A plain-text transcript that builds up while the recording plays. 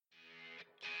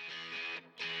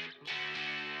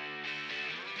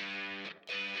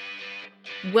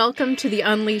Welcome to the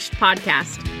Unleashed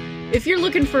podcast. If you're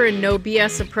looking for a no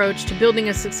BS approach to building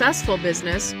a successful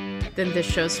business, then this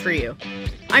show's for you.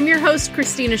 I'm your host,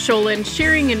 Christina Scholand,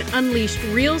 sharing an unleashed,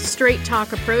 real straight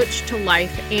talk approach to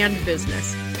life and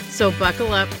business. So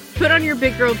buckle up, put on your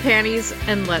big girl panties,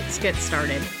 and let's get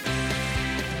started.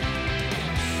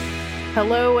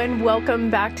 Hello, and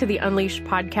welcome back to the Unleashed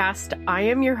podcast. I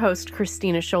am your host,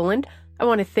 Christina Scholand. I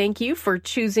want to thank you for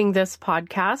choosing this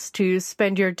podcast to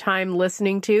spend your time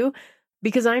listening to,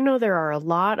 because I know there are a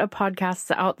lot of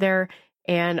podcasts out there,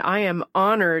 and I am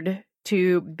honored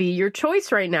to be your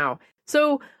choice right now.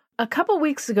 So a couple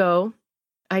weeks ago,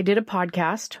 I did a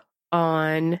podcast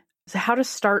on how to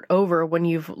start over when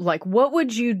what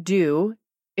would you do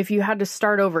if you had to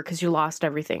start over because you lost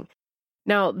everything?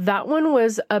 Now, that one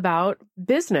was about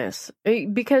business,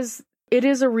 because it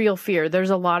is a real fear. There's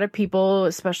a lot of people,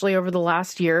 especially over the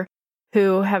last year,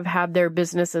 who have had their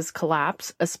businesses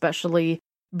collapse, especially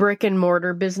brick and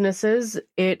mortar businesses.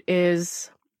 It's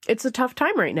a tough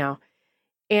time right now.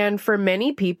 And for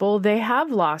many people, they have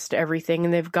lost everything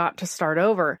and they've got to start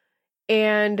over.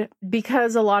 And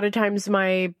because a lot of times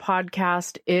my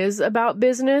podcast is about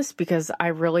business, because I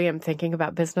really am thinking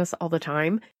about business all the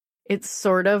time, it's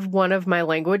sort of one of my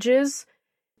languages.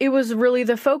 It was really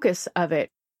the focus of it.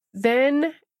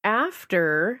 Then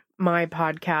after my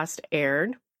podcast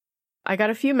aired, I got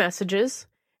a few messages,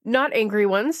 not angry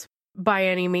ones by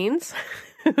any means.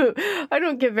 I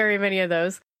don't get very many of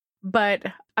those, but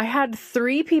I had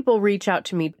 3 people reach out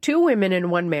to me, 2 women and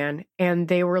 1 man, and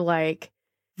they were like,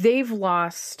 they've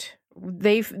lost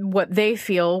what they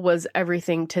feel was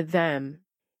everything to them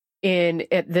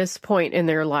at this point in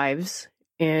their lives,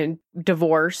 in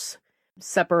divorce,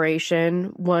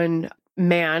 separation. One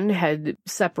man had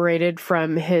separated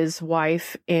from his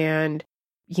wife, and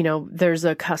there's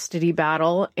a custody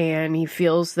battle, and he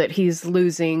feels that he's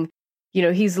losing,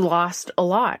 he's lost a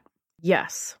lot.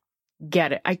 Yes,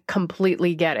 get it. I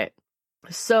completely get it.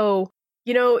 So,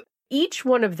 each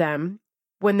one of them,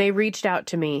 when they reached out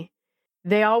to me,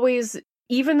 they always,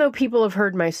 even though people have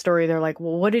heard my story, they're like,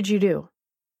 well, what did you do?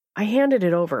 I handed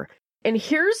it over. And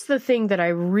here's the thing that I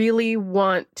really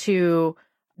want to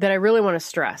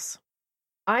stress.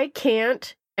 I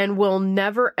can't and will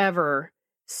never, ever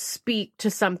speak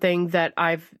to something that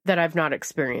I've not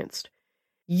experienced.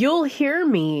 You'll hear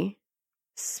me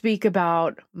speak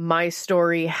about my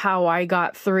story, how I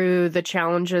got through the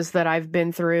challenges that I've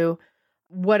been through,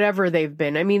 whatever they've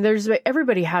been. I mean,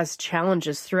 everybody has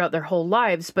challenges throughout their whole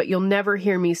lives, but you'll never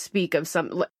hear me speak of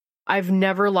something. I've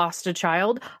never lost a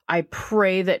child. I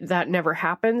pray that never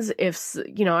happens.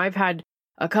 I've had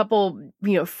a couple,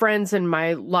 friends in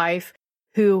my life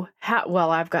who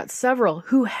I've got several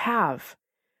who have.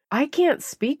 I can't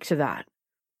speak to that.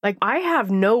 Like, I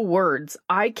have no words.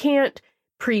 I can't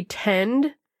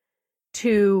pretend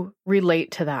to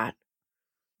relate to that.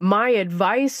 My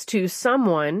advice to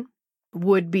someone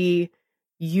would be,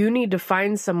 you need to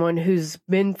find someone who's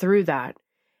been through that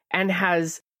and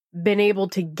has been able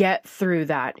to get through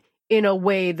that in a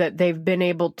way that they've been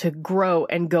able to grow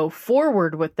and go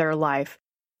forward with their life,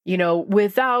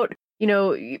 without,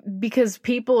 because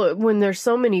people, when there's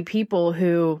so many people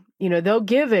who, they'll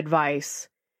give advice,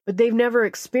 but they've never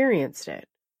experienced it.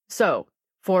 So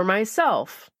for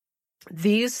myself,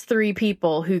 these 3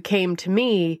 people who came to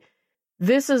me,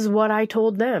 this is what I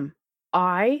told them.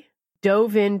 I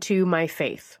dove into my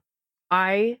faith.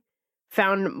 I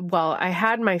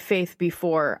had my faith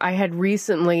before. I had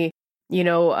recently,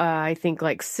 I think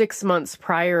like 6 months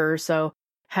prior or so,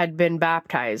 had been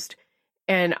baptized.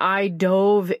 And I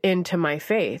dove into my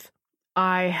faith.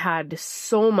 I had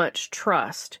so much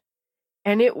trust.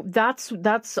 And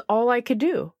that's all I could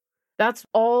do. That's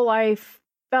all I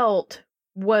felt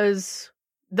was,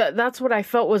 that's what I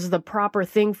felt was the proper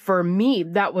thing for me.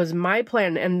 That was my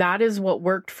plan. And that is what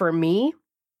worked for me.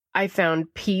 I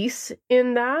found peace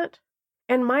in that.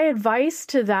 And my advice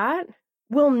to that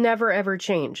will never, ever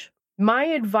change.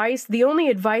 The only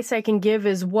advice I can give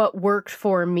is what worked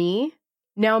for me.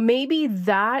 Now, maybe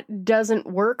that doesn't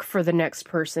work for the next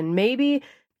person. Maybe,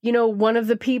 one of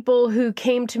the people who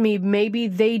came to me, maybe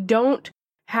they don't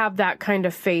have that kind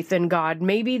of faith in God.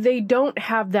 Maybe they don't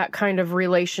have that kind of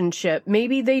relationship.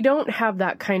 Maybe they don't have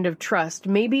that kind of trust.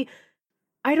 Maybe,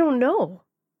 I don't know.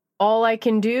 All I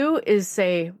can do is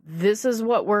say, this is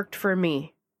what worked for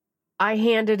me. I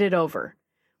handed it over.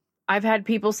 I've had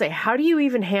people say, how do you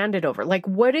even hand it over? Like,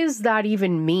 what does that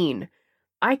even mean?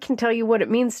 I can tell you what it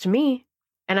means to me.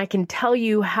 And I can tell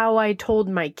you how I told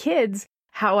my kids,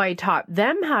 how I taught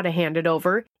them how to hand it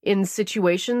over in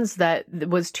situations that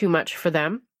was too much for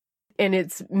them. And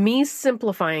it's me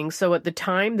simplifying. So at the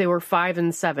time, they were 5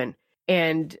 and 7.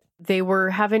 and they were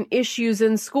having issues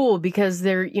in school because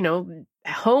their,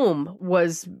 home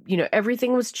was,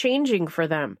 everything was changing for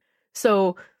them.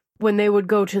 So when they would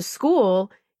go to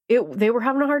school, they were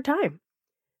having a hard time.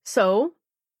 So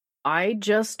I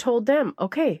just told them,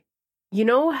 okay, you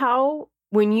know how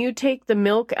when you take the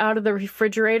milk out of the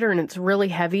refrigerator and it's really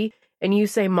heavy and you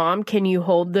say, Mom, can you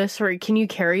hold this or can you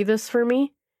carry this for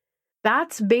me?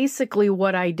 That's basically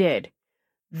what I did.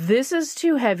 This is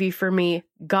too heavy for me.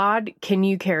 God, can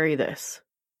you carry this?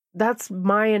 That's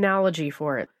my analogy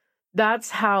for it. That's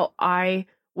how I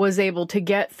was able to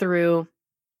get through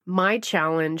my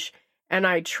challenge, and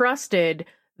I trusted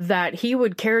that he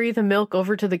would carry the milk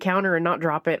over to the counter and not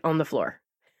drop it on the floor.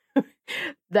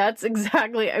 That's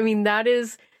exactly,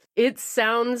 it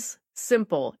sounds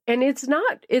simple, and it's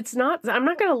not, I'm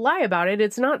not going to lie about it.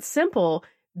 It's not simple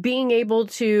being able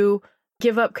to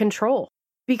give up control,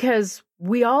 because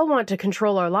we all want to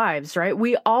control our lives, right?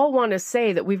 We all want to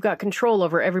say that we've got control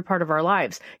over every part of our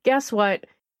lives. Guess what?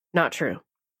 Not true.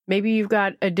 Maybe you've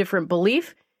got a different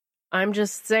belief. I'm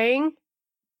just saying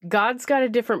God's got a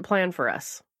different plan for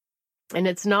us, and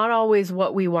it's not always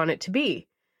what we want it to be.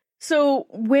 So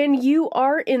when you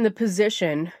are in the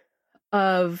position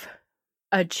of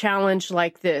a challenge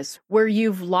like this, where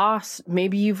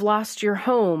maybe you've lost your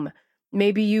home,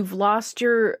 maybe you've lost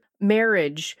your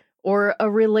marriage or a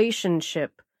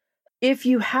relationship. If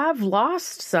you have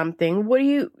lost something, what are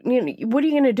you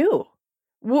going to do?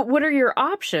 What are your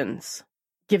options?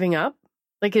 Giving up?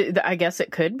 I guess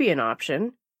it could be an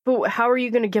option, but how are you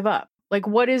going to give up?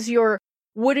 What is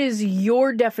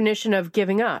your definition of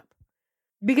giving up?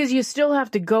 Because you still have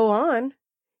to go on.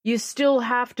 You still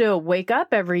have to wake up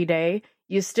every day.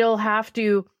 You still have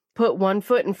to put one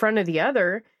foot in front of the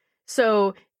other.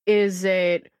 So is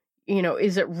it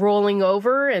rolling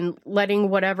over and letting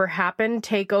whatever happened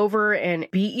take over and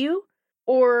beat you?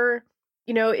 Or,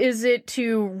 is it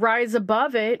to rise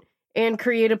above it and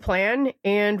create a plan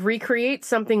and recreate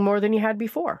something more than you had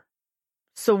before?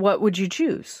 So what would you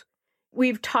choose?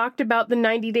 We've talked about the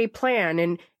 90-day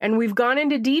plan, and we've gone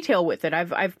into detail with it.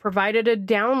 I've provided a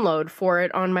download for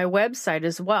it on my website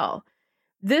as well.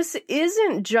 This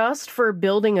isn't just for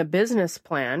building a business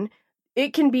plan.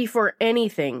 It can be for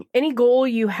anything, any goal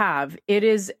you have. It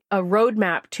is a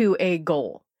roadmap to a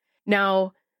goal.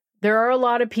 Now, there are a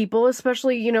lot of people,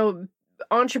 especially,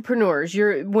 entrepreneurs.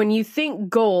 When you think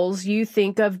goals, you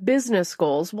think of business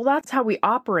goals. Well, that's how we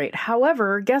operate.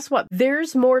 However, guess what?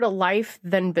 There's more to life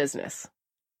than business.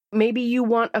 Maybe you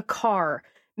want a car.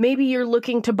 Maybe you're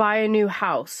looking to buy a new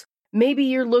house. Maybe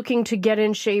you're looking to get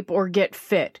in shape or get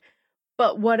fit.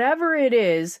 But whatever it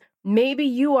is, maybe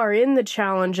you are in the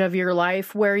challenge of your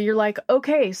life where you're like,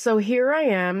 okay, so here I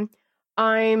am.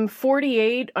 I'm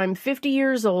 48, I'm 50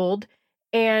 years old,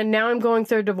 and now I'm going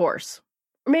through a divorce.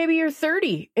 Or maybe you're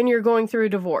 30 and you're going through a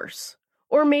divorce.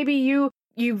 Or maybe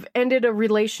you've ended a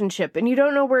relationship and you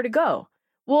don't know where to go.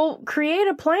 Well, create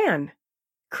a plan.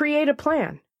 Create a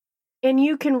plan. And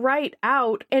you can write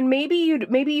out, and maybe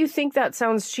you think that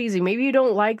sounds cheesy. Maybe you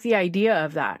don't like the idea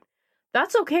of that.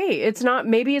 That's okay.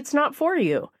 Maybe it's not for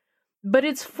you. But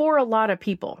it's for a lot of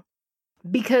people,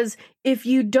 because if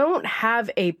you don't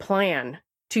have a plan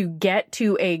to get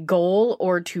to a goal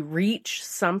or to reach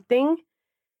something,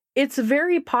 it's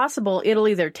very possible it'll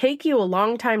either take you a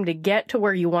long time to get to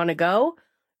where you want to go,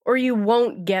 or you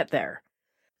won't get there.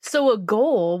 So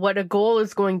what a goal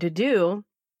is going to do,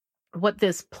 what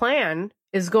this plan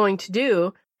is going to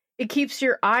do, it keeps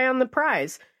your eye on the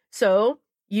prize. So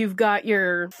you've got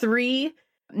your 3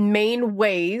 main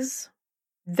ways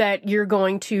that you're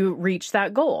going to reach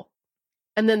that goal.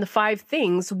 And then the 5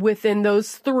 things within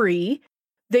those 3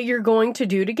 that you're going to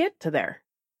do to get to there.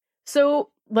 So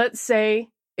let's say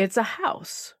it's a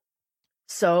house.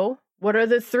 So what are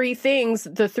the 3 things,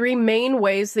 the 3 main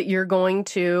ways that you're going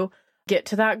to get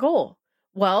to that goal?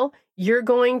 Well, you're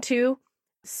going to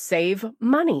save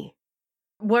money.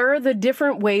 What are the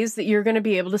different ways that you're going to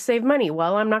be able to save money?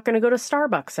 Well, I'm not going to go to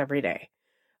Starbucks every day.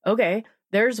 Okay,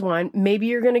 there's one. Maybe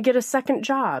you're going to get a second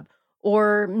job,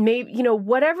 or maybe,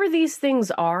 whatever these things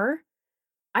are.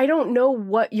 I don't know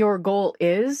what your goal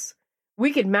is.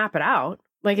 We could map it out.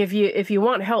 If you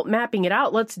want help mapping it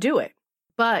out, let's do it.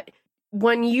 But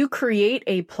when you create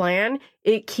a plan,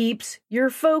 it keeps your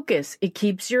focus. It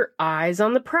keeps your eyes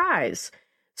on the prize.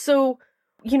 So,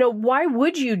 why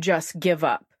would you just give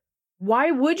up?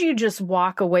 Why would you just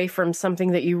walk away from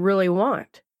something that you really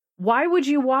want? Why would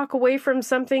you walk away from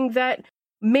something that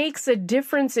makes a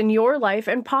difference in your life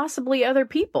and possibly other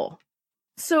people?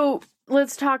 So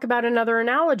let's talk about another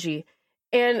analogy.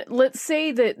 And let's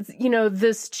say that,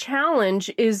 this challenge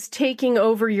is taking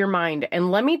over your mind. And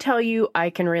let me tell you, I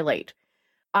can relate.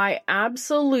 I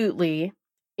absolutely,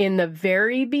 in the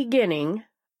very beginning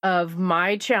of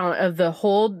my challenge, of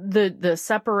the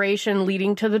separation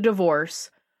leading to the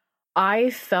divorce, I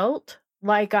felt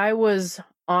like I was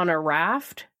on a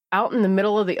raft out in the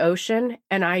middle of the ocean,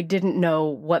 and I didn't know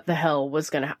what the hell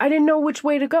was I didn't know which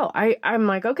way to go. I'm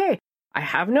like, okay, I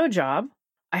have no job.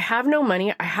 I have no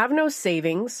money. I have no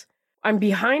savings. I'm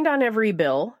behind on every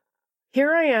bill.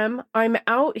 Here I am. I'm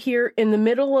out here in the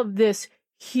middle of this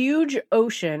huge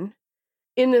ocean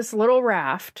in this little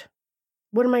raft.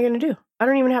 What am I going to do? I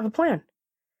don't even have a plan.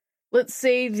 Let's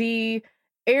say the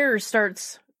air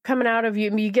starts coming out of you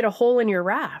and you get a hole in your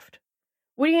raft.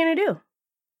 What are you going to do?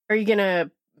 Are you going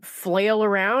to flail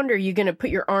around? Are you going to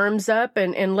put your arms up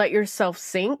and let yourself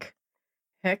sink?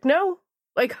 Heck no.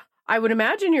 Like, I would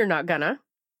imagine you're not gonna.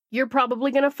 You're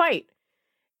probably going to fight.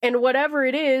 And whatever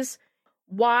it is,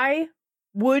 why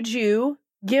would you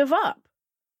give up?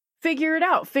 Figure it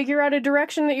out. Figure out a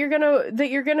direction that you're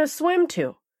going to swim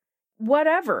to.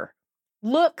 Whatever.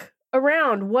 Look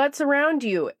around what's around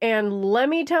you. And let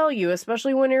me tell you,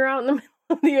 especially when you're out in the middle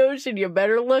of the ocean, you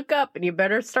better look up and you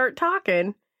better start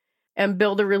talking and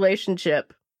build a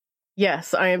relationship.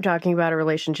 Yes, I am talking about a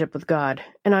relationship with God,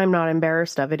 and I'm not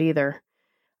embarrassed of it either.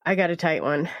 I got a tight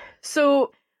one.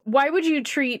 So why would you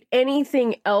treat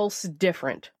anything else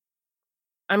different?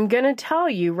 I'm going to tell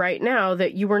you right now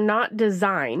that you were not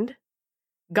designed.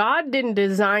 God didn't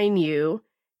design you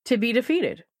to be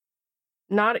defeated.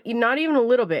 Not even a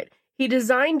little bit. He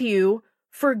designed you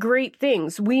for great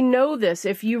things. We know this.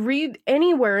 If you read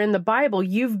anywhere in the Bible,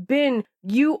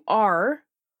 you are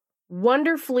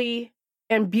wonderfully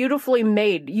and beautifully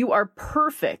made. You are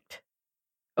perfect.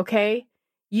 Okay?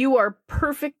 You are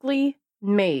perfectly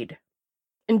made.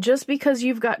 And just because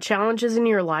you've got challenges in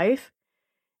your life,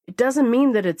 it doesn't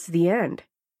mean that it's the end.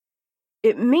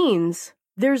 It means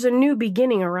there's a new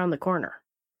beginning around the corner.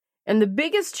 And the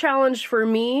biggest challenge for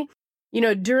me,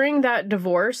 during that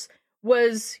divorce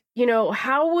was,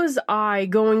 how was I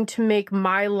going to make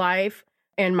my life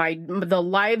and the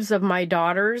lives of my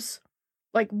daughters,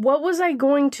 like, what was I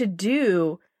going to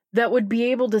do that would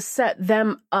be able to set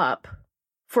them up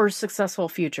for successful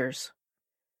futures?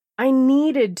 I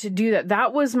needed to do that.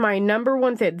 That was my number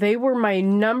one thing. They were my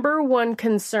number one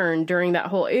concern during that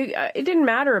whole, it didn't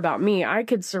matter about me. I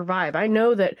could survive. I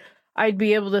know that I'd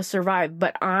be able to survive,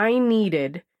 but I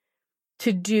needed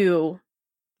to do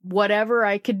whatever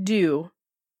I could do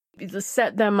to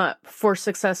set them up for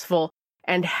successful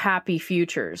and happy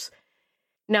futures.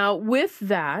 Now, with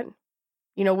that,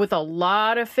 with a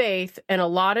lot of faith and a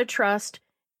lot of trust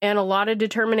and a lot of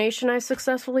determination, I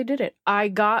successfully did it. I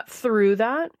got through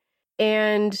that.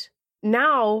 And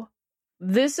now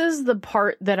this is the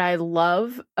part that I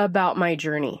love about my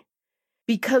journey.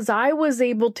 Because I was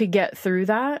able to get through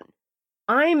that,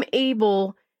 I'm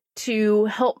able to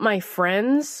help my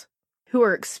friends who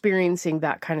are experiencing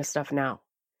that kind of stuff now.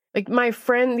 Like my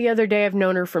friend the other day, I've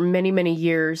known her for many, many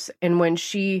years. And when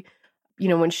she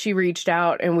reached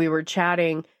out and we were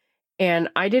chatting, and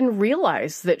I didn't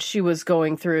realize that she was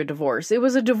going through a divorce. It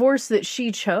was a divorce that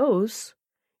she chose.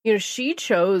 She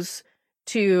chose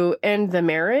to end the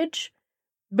marriage,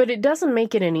 but it doesn't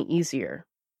make it any easier.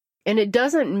 And it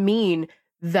doesn't mean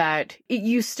that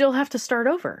you still have to start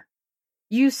over.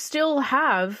 You still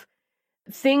have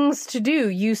things to do.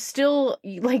 You still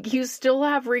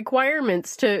have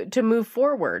requirements to move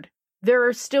forward. There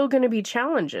are still going to be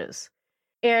challenges.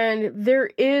 And there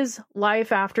is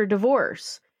life after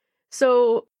divorce.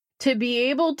 So to be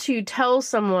able to tell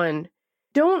someone,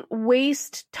 don't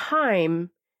waste time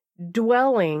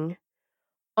dwelling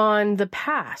on the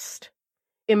past.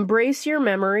 Embrace your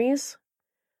memories.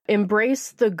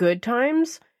 Embrace the good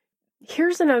times.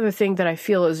 Here's another thing that I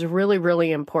feel is really,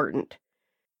 really important.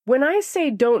 When I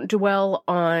say don't dwell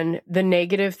on the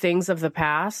negative things of the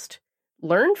past,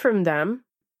 learn from them.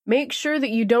 Make sure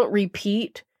that you don't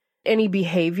repeat any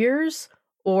behaviors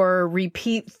or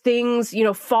repeat things,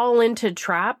 fall into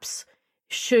traps,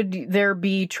 should there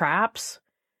be traps.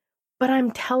 But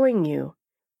I'm telling you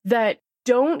that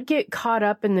don't get caught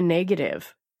up in the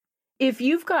negative. If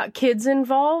you've got kids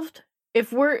involved,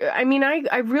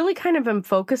 I really kind of am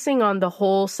focusing on the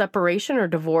whole separation or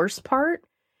divorce part.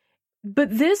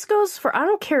 But this goes for, I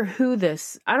don't care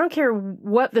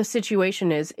what the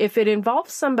situation is. If it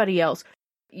involves somebody else,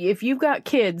 if you've got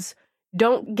kids,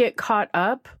 don't get caught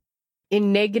up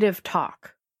in negative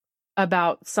talk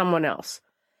about someone else.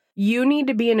 You need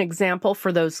to be an example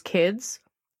for those kids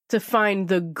to find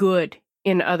the good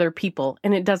in other people,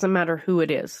 and it doesn't matter who it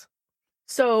is.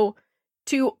 So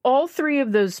To all three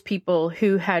of those people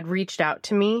who had reached out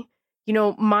to me,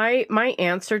 my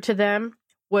answer to them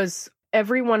was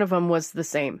every one of them was the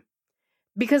same.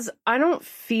 Because I don't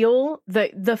feel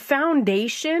that the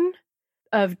foundation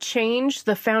of change,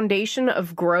 the foundation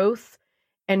of growth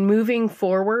and moving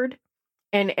forward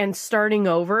and starting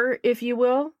over, if you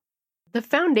will, the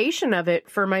foundation of it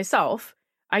for myself,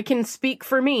 I can speak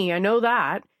for me, I know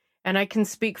that, and I can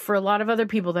speak for a lot of other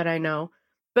people that I know,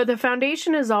 but the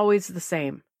foundation is always the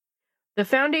same. The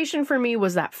foundation for me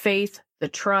was that faith, the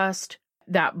trust,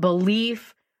 that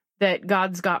belief that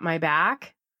God's got my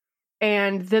back,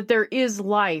 and that there is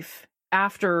life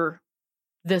after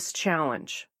this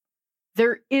challenge.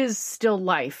 There is still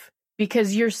life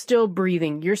because you're still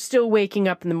breathing. You're still waking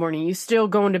up in the morning. You're still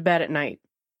going to bed at night.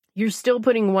 You're still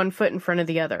putting one foot in front of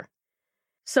the other.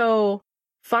 So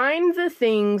find the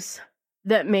things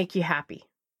that make you happy.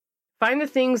 Find the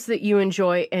things that you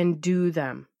enjoy and do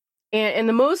them. And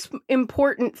the most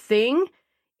important thing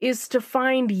is to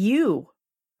find you.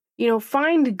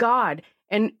 Find God.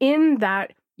 And in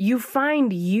that, you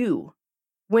find you.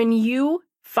 When you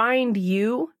find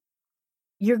you,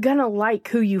 you're going to like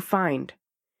who you find.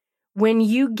 When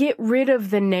you get rid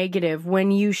of the negative,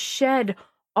 when you shed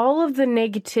all of the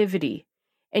negativity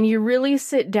and you really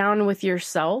sit down with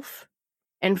yourself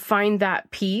and find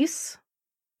that peace,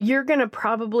 you're going to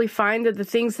probably find that the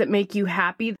things that make you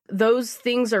happy, those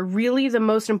things are really the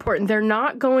most important. They're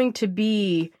not going to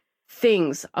be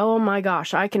things, oh my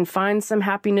gosh, I can find some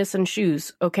happiness in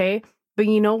shoes, okay? But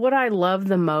you know what I love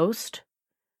the most?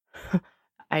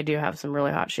 I do have some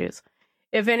really hot shoes.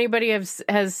 If anybody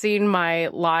has seen my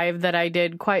live that I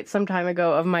did quite some time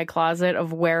ago of my closet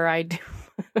of where I do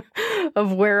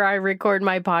of where I record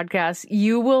my podcast,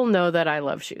 you will know that I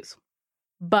love shoes.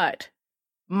 But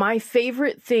my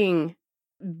favorite thing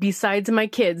besides my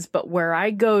kids, but where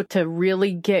I go to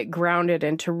really get grounded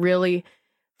and to really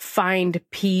find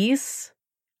peace,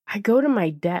 I go to my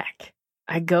deck.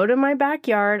 I go to my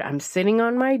backyard. I'm sitting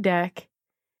on my deck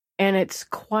and it's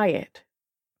quiet.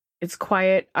 It's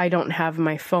quiet. I don't have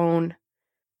my phone.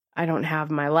 I don't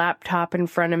have my laptop in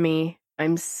front of me.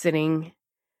 I'm sitting.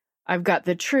 I've got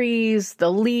the trees,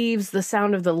 the leaves, the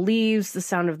sound of the leaves, the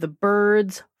sound of the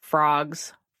birds,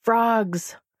 frogs.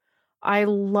 Frogs. I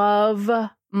love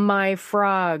my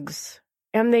frogs.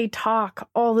 And they talk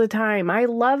all the time. I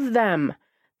love them.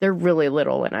 They're really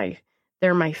little and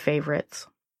they're my favorites.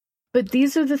 But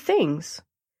these are the things.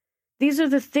 These are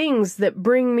the things that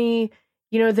bring me,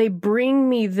 they bring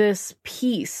me this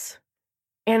peace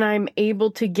and I'm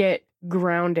able to get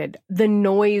grounded. The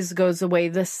noise goes away.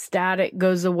 The static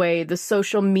goes away. The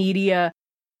social media,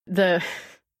 the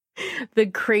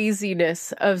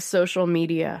craziness of social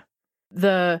media,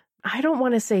 I don't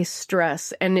want to say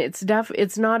stress, and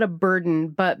it's not a burden,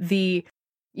 but the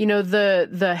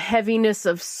heaviness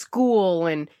of school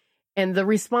and the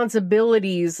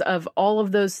responsibilities of all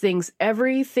of those things,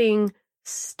 everything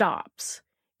stops.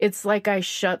 It's like I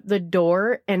shut the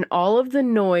door and all of the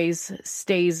noise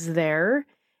stays there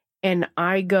and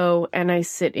I go and I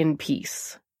sit in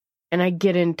peace and I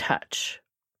get in touch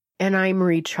and I'm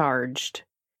recharged.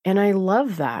 And I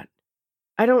love that.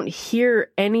 I don't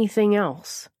hear anything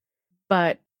else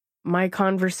but my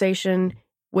conversation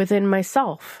within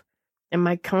myself and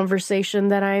my conversation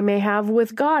that I may have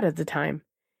with God at the time.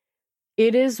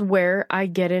 It is where I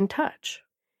get in touch.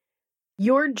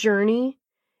 Your journey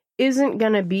isn't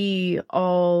going to be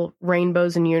all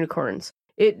rainbows and unicorns.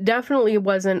 It definitely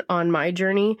wasn't on my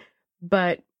journey,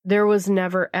 but there was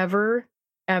never, ever,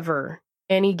 ever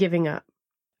any giving up.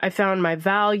 I found my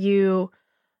value.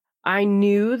 I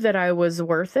knew that I was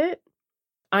worth it.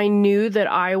 I knew that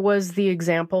I was the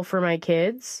example for my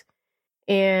kids,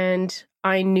 and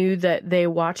I knew that they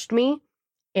watched me,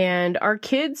 and our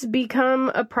kids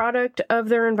become a product of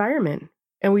their environment,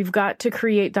 and we've got to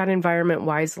create that environment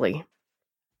wisely.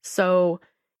 So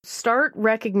start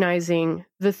recognizing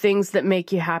the things that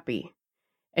make you happy,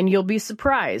 and you'll be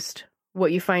surprised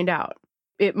what you find out.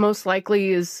 It most likely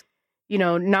is,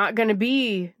 not going to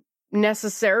be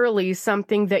necessarily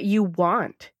something that you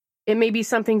want. It may be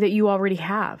something that you already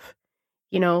have.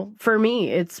 For me,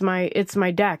 it's my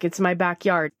deck, it's my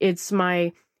backyard, it's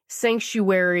my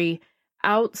sanctuary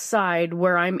outside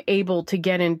where I'm able to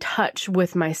get in touch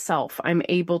with myself. I'm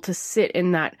able to sit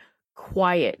in that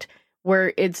quiet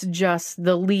where it's just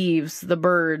the leaves, the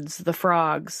birds, the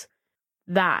frogs.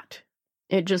 That.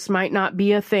 It just might not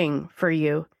be a thing for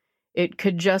you. It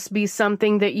could just be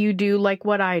something that you do like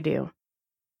what I do.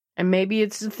 And maybe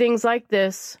it's things like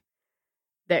this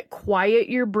that quiet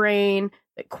your brain,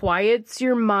 that quiets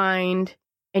your mind,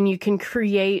 and you can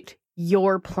create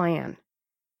your plan.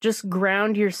 Just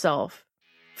ground yourself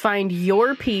find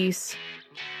your peace,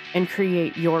 and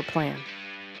create your plan.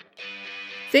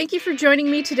 Thank you for joining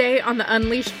me today on the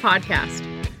Unleashed podcast.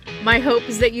 My hope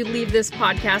is that you leave this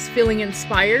podcast feeling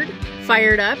inspired,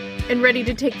 fired up, and ready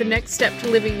to take the next step to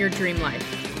living your dream life.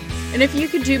 And if you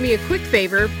could do me a quick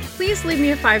favor, please leave me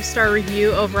a 5-star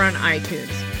review over on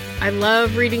iTunes. I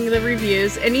love reading the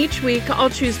reviews, and each week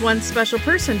I'll choose one special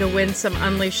person to win some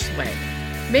Unleashed swag.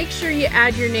 Make sure you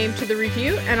add your name to the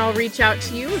review, and I'll reach out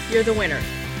to you if you're the winner.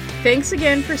 Thanks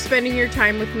again for spending your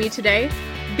time with me today.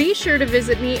 Be sure to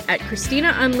visit me at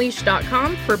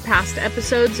ChristinaUnleashed.com for past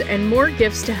episodes and more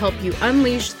gifts to help you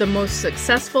unleash the most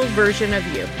successful version of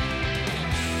you.